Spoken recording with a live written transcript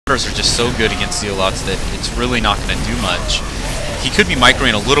Marauders are just so good against Zealots that it's really not going to do much. He could be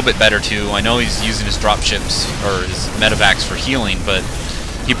microing a little bit better too. I know he's using his dropships or his medevacs for healing, but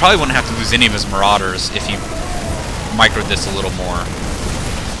he probably wouldn't have to lose any of his Marauders if he microed this a little more.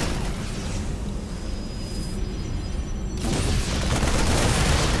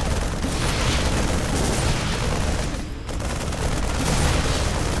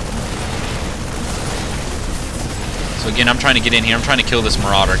 So again, I'm trying to get in here. I'm trying to kill this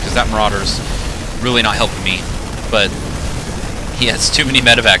Marauder because that Marauder's really not helping me. But he has too many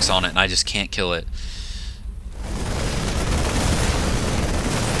medevacs on it, and I just can't kill it.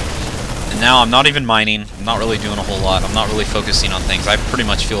 And now I'm not even mining. I'm not really doing a whole lot. I'm not really focusing on things. I pretty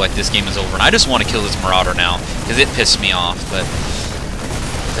much feel like this game is over, and I just want to kill this Marauder now because it pissed me off. But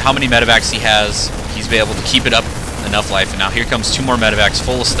how many medevacs he has, he's been able to keep it up enough life. And now here comes 2 more medevacs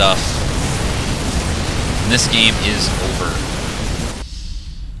full of stuff. And this game is over.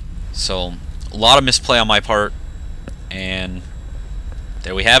 So a lot of misplay on my part, and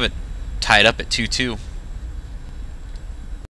there we have it, tied up at 2-2.